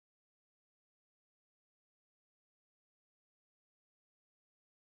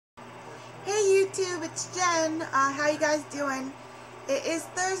YouTube, it's Jen. How you guys doing? It is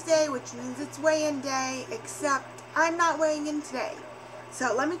Thursday, which means it's weigh-in day, except I'm not weighing in today.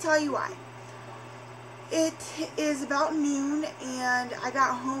 So let me tell you why. It is about noon, and I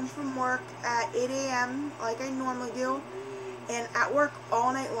got home from work at 8 a.m. like I normally do. And at work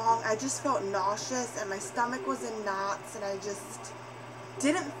all night long, I just felt nauseous, and my stomach was in knots, and I just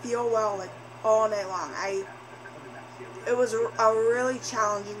didn't feel well like all night long. It was a really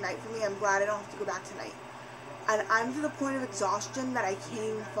challenging night for me. I'm glad I don't have to go back tonight. And I'm to the point of exhaustion that I can't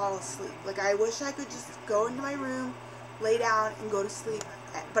even fall asleep. Like, I wish I could just go into my room, lay down, and go to sleep.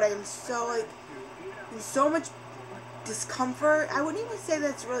 But I am so, in so much discomfort. I wouldn't even say that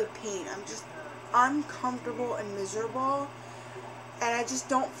it's really pain. I'm just uncomfortable and miserable. And I just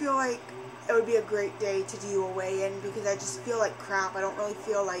don't feel like it would be a great day to do a weigh-in because I just feel like crap. I don't really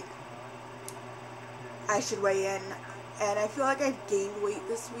feel like I should weigh in. And I feel like I've gained weight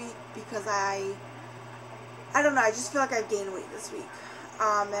this week because I don't know, I just feel like I've gained weight this week.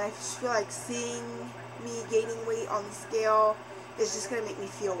 And I just feel like seeing me gaining weight on the scale is just going to make me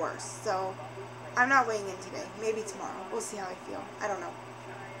feel worse. So I'm not weighing in today. Maybe tomorrow. We'll see how I feel. I don't know.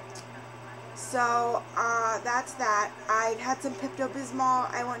 So that's that. I've had some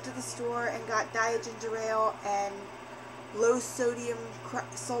Pepto-Bismol. I went to the store and got diet ginger ale and low sodium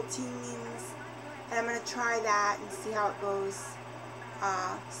saltines. And I'm going to try that and see how it goes.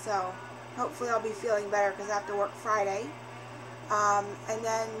 So hopefully I'll be feeling better because I have to work Friday. And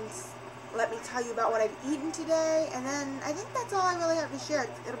then let me tell you about what I've eaten today. And then I think that's all I really have to share.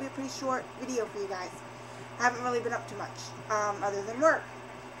 It'll be a pretty short video for you guys. I haven't really been up to much other than work.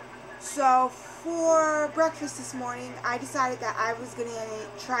 So for breakfast this morning, I decided that I was going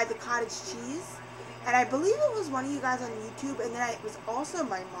to try the cottage cheese. And I believe it was one of you guys on YouTube. And then it was also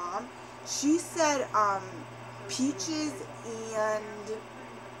my mom. She said peaches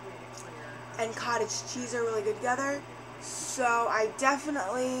and cottage cheese are really good together. So I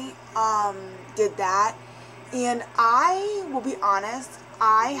definitely did that. And I will be honest,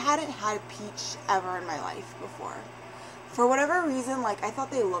 I hadn't had a peach ever in my life before. For whatever reason, like, I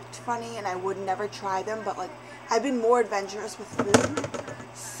thought they looked funny and I would never try them, but like, I've been more adventurous with food.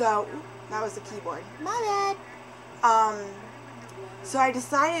 So that was the keyboard. My bad. So I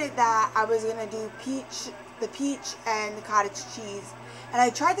decided that I was gonna do the peach and the cottage cheese. And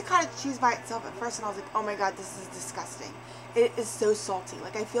I tried the cottage cheese by itself at first and I was like, oh my god, this is disgusting. It is so salty.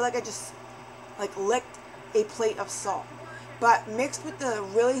 Like, I feel like I just licked a plate of salt. But mixed with the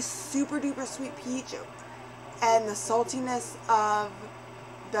really super duper sweet peach and the saltiness of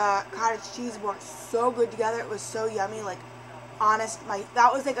the cottage cheese worked so good together. It was so yummy. Like,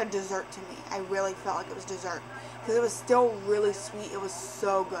 that was like a dessert to me. I really felt like it was dessert because it was still really sweet. It was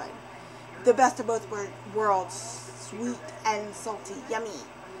so good. The best of both worlds. Sweet and salty, yummy.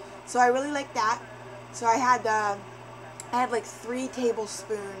 So I really like that. So I had like 4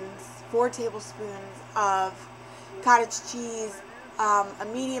 tablespoons of cottage cheese, a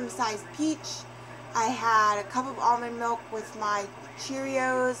medium-sized peach. I had a cup of almond milk with my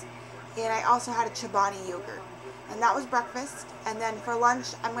Cheerios, and I also had a Chobani yogurt. And that was breakfast. And then for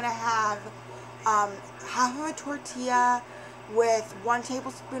lunch, I'm gonna have half of a tortilla with 1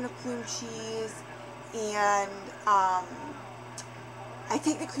 tablespoon of cream cheese. And I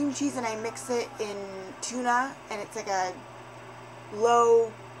take the cream cheese and I mix it in tuna, and it's like a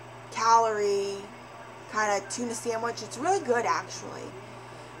low calorie kind of tuna sandwich. It's really good, actually.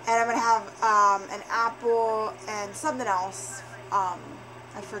 And I'm going to have an apple and something else. I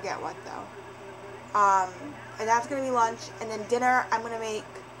forget what though. And that's going to be lunch. And then dinner, I'm going to make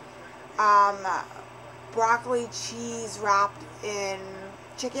broccoli cheese wrapped in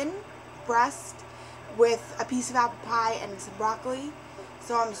chicken breast with a piece of apple pie and some broccoli.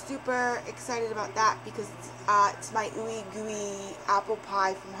 So I'm super excited about that because it's my ooey gooey apple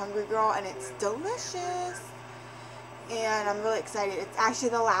pie from Hungry Girl, and it's delicious. And I'm really excited. It's actually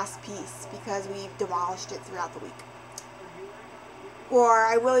the last piece because we've demolished it throughout the week. Or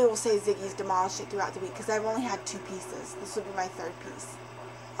I really will say Ziggy's demolished it throughout the week because I've only had 2 pieces. This will be my 3rd piece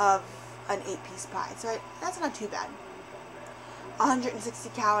of an 8-piece pie. So that's not too bad. 160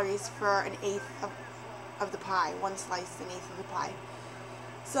 calories for an 1/8 of the pie. 1 slice, an 1/8 of the pie.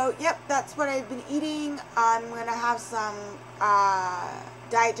 So, yep, that's what I've been eating. I'm going to have some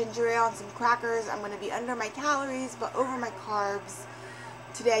diet ginger ale and some crackers. I'm going to be under my calories, but over my carbs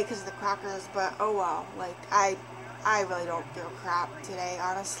today because of the crackers. But, oh well. Like, I really don't give a crap today,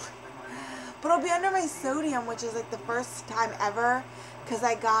 honestly. But I'll be under my sodium, which is, like, the first time ever. Because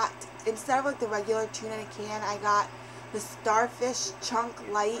I got, instead of, like, the regular tuna in a can, I got the Starfish Chunk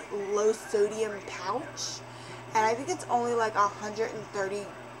Light Low Sodium pouch. And I think it's only like 130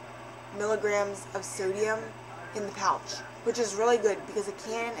 milligrams of sodium in the pouch, which is really good because a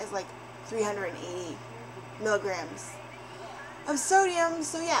can is like 380 milligrams of sodium.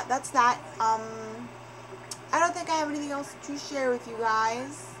 So yeah, that's that. I don't think I have anything else to share with you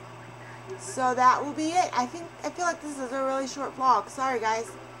guys. So that will be it. I feel like this is a really short vlog. Sorry guys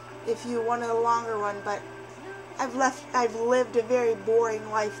if you wanted a longer one, but I've lived a very boring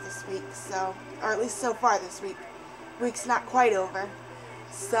life this week, so, or at least so far this week. Week's not quite over.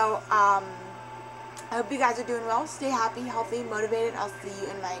 So I hope you guys are doing well. Stay happy, healthy, motivated. I'll see you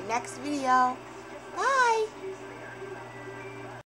in my next video.